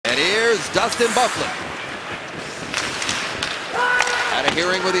Here's Dustin Byfuglien. At a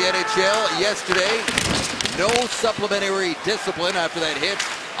hearing with the NHL yesterday, no supplementary discipline after that hit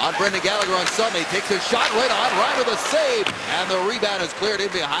on Brendan Gallagher on Sunday. Takes a shot right on, Reimer the save, and the rebound is cleared in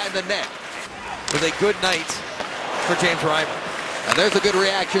behind the net. It was a good night for James Reimer. And there's a good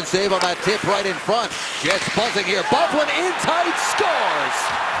reaction save on that tip right in front. Jets buzzing here. Byfuglien in tight, scores!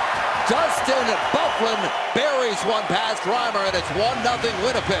 Dustin Byfuglien buries one past Reimer, and it's 1-0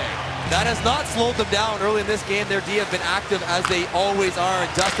 Winnipeg. That has not slowed them down early in this game. Their D have been active as they always are, and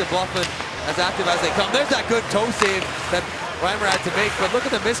Dustin Byfuglien as active as they come. There's that good toe save that Reimer had to make, but look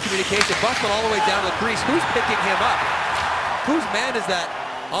at the miscommunication. Byfuglien all the way down to the crease. Who's picking him up? Whose man is that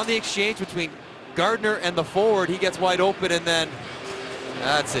on the exchange between Gardner and the forward? He gets wide open, and then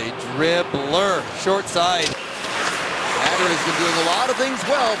that's a dribbler, short side. Adder has been doing a lot of things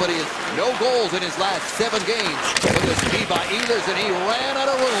well, but he has no goals in his last 7 games. Look at the speed by Ehlers, and he ran out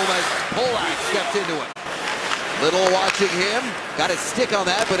of room as Polak stepped into it. Little watching him, got his stick on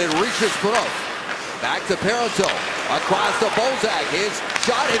that, but it reaches Perreault. Back to Parenteau, across to Bozak. His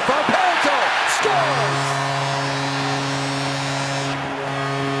shot in front, Parenteau scores!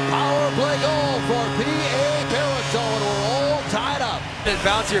 Power play goal for P.A. Parenteau, and we're all tied up. It's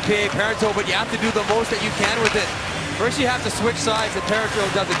bounce your P.A. Parenteau, but you have to do the most that you can with it. First you have to switch sides, and Parenteau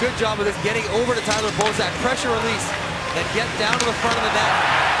does a good job of this, getting over to Tyler Bozak, pressure release, then get down to the front of the net.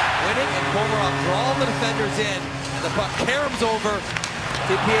 Winning and Komarov draw the defenders in, and the puck caroms over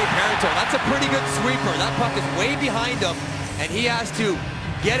to P.A. Parenteau. That's a pretty good sweeper. That puck is way behind him, and he has to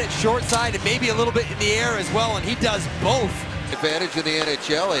get it short side and maybe a little bit in the air as well, and he does both. Advantage in the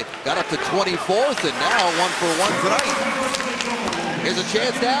NHL. They got up to 24th, and now 1-for-1 tonight. Here's a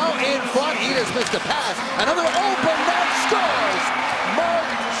chance now in front. Ehlers missed a pass. Another open net, scores! Mark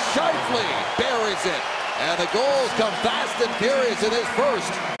Scheifele buries it. And the goals come fast and furious in this first.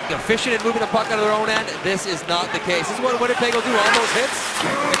 Efficient in moving the puck out of their own end. This is not the case. This is what Winnipeg will do on those hits.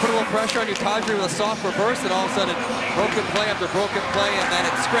 They put a little pressure on Utajri with a soft reverse, and all of a sudden broken play after broken play, and then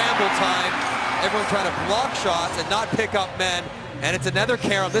it's scramble time. Everyone trying to block shots and not pick up men. And it's another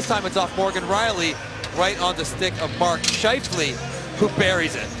carom. This time it's off Morgan Rielly, right on the stick of Mark Scheifele, who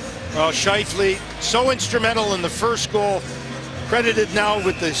buries it. Well, Scheifele, so instrumental in the first goal, credited now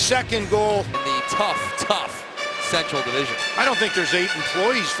with the second goal. In the tough Central Division. I don't think there's 8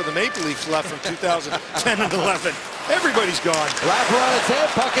 employees for the Maple Leafs left from 2010 and 11. Everybody's gone. Wrapper on its head,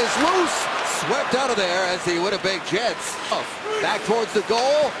 puck is loose. Swept out of there as the Winnipeg Jets. Back towards the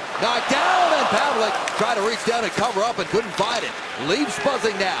goal, knocked down, and Pavlik tried to reach down and cover up and couldn't find it. Leafs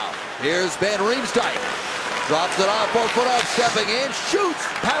buzzing now. Here's Van Riemsdyk. Drops it off, 4-foot off, stepping in, shoots.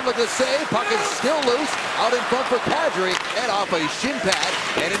 Pavlik the save, puck is still loose. Out in front for Kadri, and off a shin pad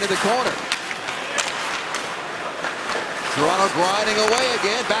and into the corner. Toronto grinding away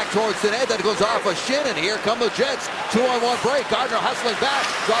again, back towards the net. That goes off a shin, and here come the Jets. 2-on-1 break. Gardner hustling back,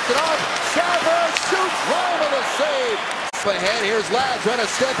 dropped it off. Savard shoots, Reimer the save. Ahead, here's Ladd trying to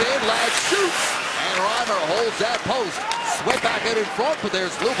step in. Ladd shoots, and Reimer holds that post. Swept back out in front, but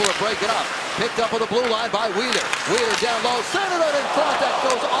there's Lupul to break it up. Picked up on the blue line by Wheeler. Wheeler down low, centered it in front. That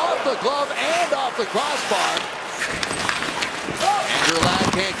goes off the glove and off the crossbar. Andrew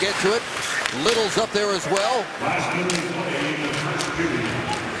Ladd can't get to it. Little's up there as well.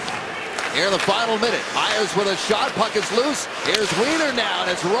 Here in the final minute, Myers with a shot, puck is loose. Here's Wheeler now,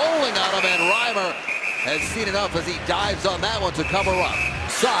 and it's rolling on him, and Reimer has seen enough as he dives on that one to cover up.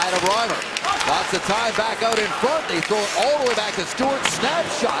 Side of Reimer. Lots of time back out in front. They throw it all the way back to Stewart.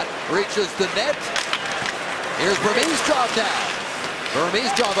 Snapshot reaches the net. Here's Vermeestrov now.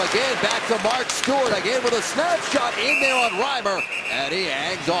 Vermeestrov again, back to Mark Stewart again with a snapshot in there on Reimer, and he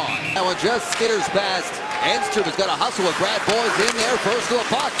hangs on. That one just skitters past. Enstrom has got to hustle with Brad Boyes in there, first to the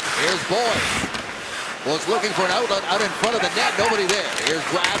puck. Here's Boyes. Was looking for an outlet out in front of the net, nobody there. Here's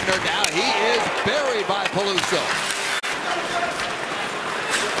Grabner now, he is buried by Peluso.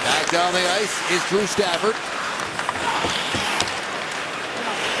 Back down the ice is Drew Stafford.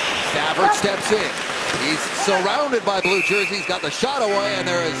 Stafford steps in. He's surrounded by blue jerseys, got the shot away, and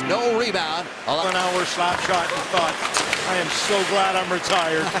there is no rebound. 1 hour slap shot and thought, I am so glad I'm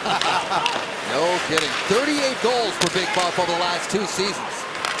retired. No kidding. 38 goals for Big Buff over the last 2 seasons.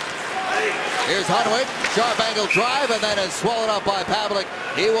 Here's Hunwick, sharp angle drive, and then is swallowed up by Pavlik.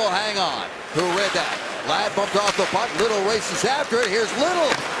 He will hang on. Who read that? Ladd bumped off the puck, Little races after it. Here's Little,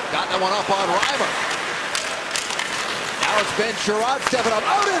 got that one up on Reimer. Now it's Ben Sherratt stepping up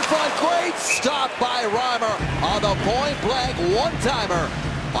out in front. Great stop by Reimer on the point-blank one-timer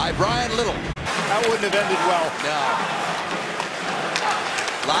by Brian Little. That wouldn't have ended well. No.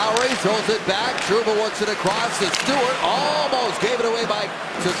 Lowry throws it back. Trouba works it across to Stewart. Almost gave it away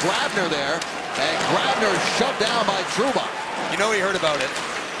to Grabner there. And Grabner shoved down by Trouba. You know he heard about it.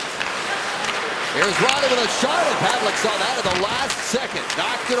 Here's Riley with a shot, and Pavlik saw that at the last second.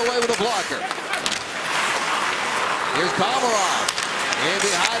 Knocked it away with a blocker. Here's Komarov. In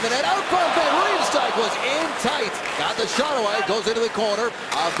behind the net. Out front, Van Riemsdyk was in tight. Got the shot away. Goes into the corner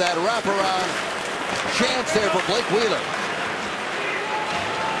of that wraparound chance there for Blake Wheeler.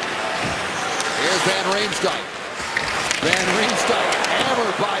 Here's Van Riemsdyk. Van Riemsdyk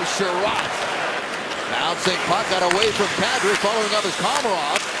hammered by Sherratt. Bouncing puck got away from Kadri, following up as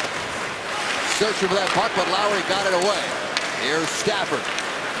Komarov. Searching for that puck, but Lowry got it away. Here's Stafford.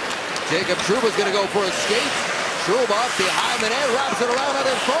 Jacob Trouba's going to go for a skate. Trouba behind the net, wraps it around, and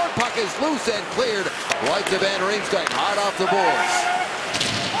then front puck is loose and cleared right to Van Riemsdyk, hard off the boards.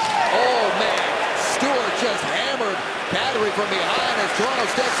 Oh man, Stewart just hammered Kadri from behind as Toronto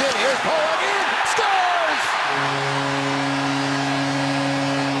steps in. Here's Pollock in, scores!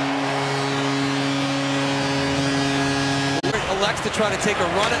 Elects to try to take a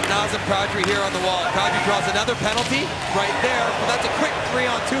run at Nazem Kadri here on the wall. Kadri draws another penalty right there, but that's a quick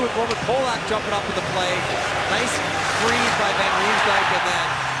 3-on-2 with Roman Polak jumping up in the play. Nice freeze by Van Riemsdyk, and then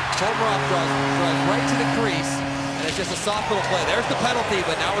Komarov draws right to the crease, and it's just a soft little play. There's the penalty,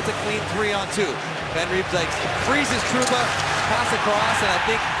 but now it's a clean 3-on-2. Van Riemsdyk freezes Trouba, pass across, and I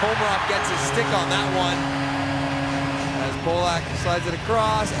think Komarov gets his stick on that one. As Polak slides it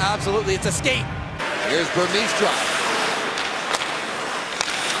across, absolutely, it's a skate. Here's Burmistrov.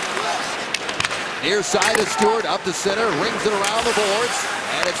 Near side of Stewart, up the center, rings it around the boards,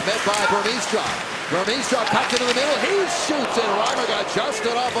 and it's met by Burmistrov. Burmistrov cuts into the middle, he shoots, and Reimer got just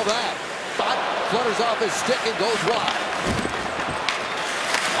enough of that. Thought flutters off his stick and goes wide.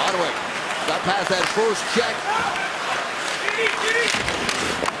 Onward, got past that first check.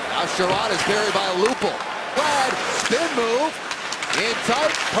 Now Sherratt is buried by Lupul. Ladd, spin move, in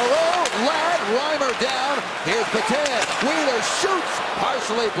tight, Perreault, Ladd, Reimer down. Here's Patan, Wheeler shoots,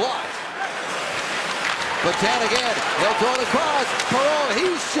 partially blocked. Patan again, he'll throw it across. Perreault, he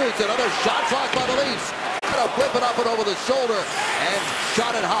shoots. Another shot clock by the Leafs. Got to whip it up and over the shoulder and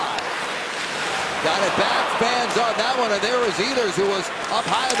shot it high. Got it back, fans on that one, and there was Ehlers who was up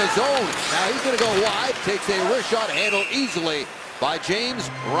high in the zone. Now he's going to go wide, takes a wrist shot handled easily by James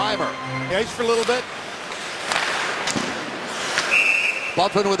Reimer. Ice for a little bit.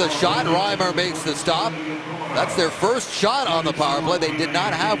 Buffin with a shot, Reimer makes the stop. That's their first shot on the power play. They did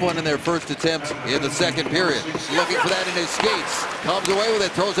not have one in their first attempt in the second period. Looking for that in his skates. Comes away with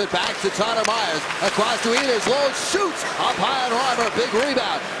it, throws it back to Tyler Myers. Across to Ehlers, low, shoots. Up high on Reimer, big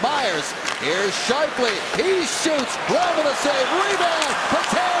rebound. Myers, here's Scheifele. He shoots. Reimer the save, rebound.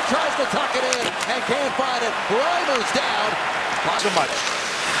 Patan tries to tuck it in and can't find it. Reimer's down. Not so much.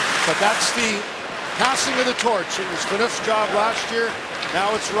 But that's the passing of the torch. It was Phaneuf's job last year.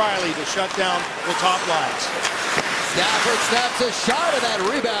 Now it's Riley to shut down the top lines. Stafford snaps a shot, and that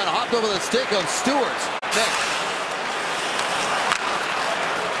rebound hopped over the stick of Stewart. Next.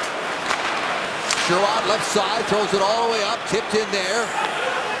 Sherratt left side, throws it all the way up, tipped in there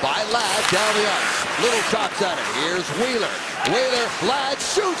by Ladd down the ice. Little chops at it. Here's Wheeler. Wheeler, Ladd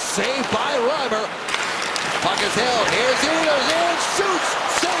shoots, saved by Reimer. Puck is held. Here's Ehlers in, shoots,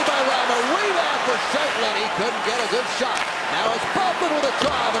 saved by Reimer. Rebound for Scheifele. He couldn't get a good shot. Now it's Buffin with a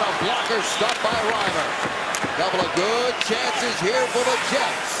drive and a blocker stopped by Reimer. Couple of good chances here for the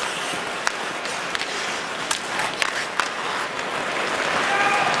Jets.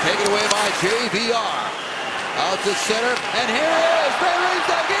 Taken away by JVR. Out to center, and here is Van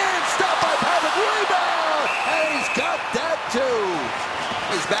Riemsdyk again. Stopped by Pavlik. Rebound, and he's got that too.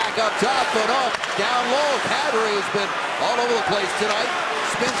 He's back up top, but up, down low. Kadri has been all over the place tonight.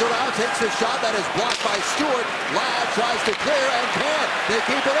 Spins around, takes a shot that is blocked by Stewart. Ladd tries to clear and can't. They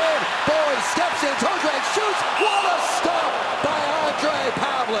keep it in. Boyd steps in, toe drag, shoots. What a stop by Andre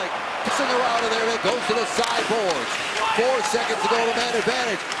Pavlik. Kissing around in there, it goes to the sideboards. 4 seconds to go, the man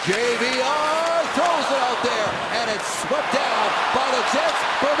advantage. JVR throws it out there, and it's swept down by the Jets.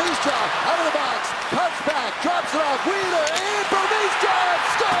 Burmistrov out of the box, cuts back, drops it off. Wheeler and Burmistrov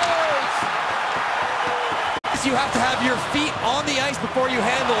scores! You have to have your feet on the ice before you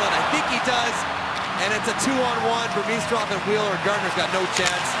handle it. I think he does. And it's a 2-on-1. Burmistrov and Wheeler. Gardner's got no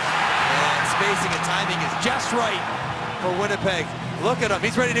chance. And spacing and timing is just right for Winnipeg. Look at him.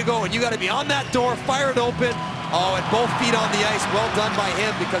 He's ready to go. And you got to be on that door, fire it open. Oh, and both feet on the ice. Well done by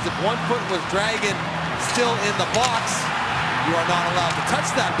him, because if one foot was dragging still in the box, you are not allowed to touch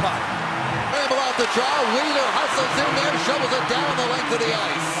that puck. Ramble out the draw. Wheeler hustles in there, shovels it down the length of the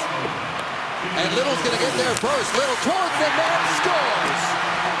ice. And Little's going to get there first. Little towards the net, scores!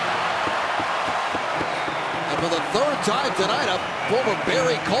 for the third time tonight up former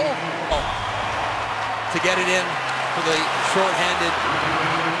Barry Cole. To get it in for the short-handed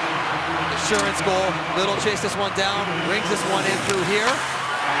insurance goal. Little chase this one down, rings this one in through here.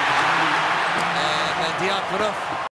 And then Dion Phaneuf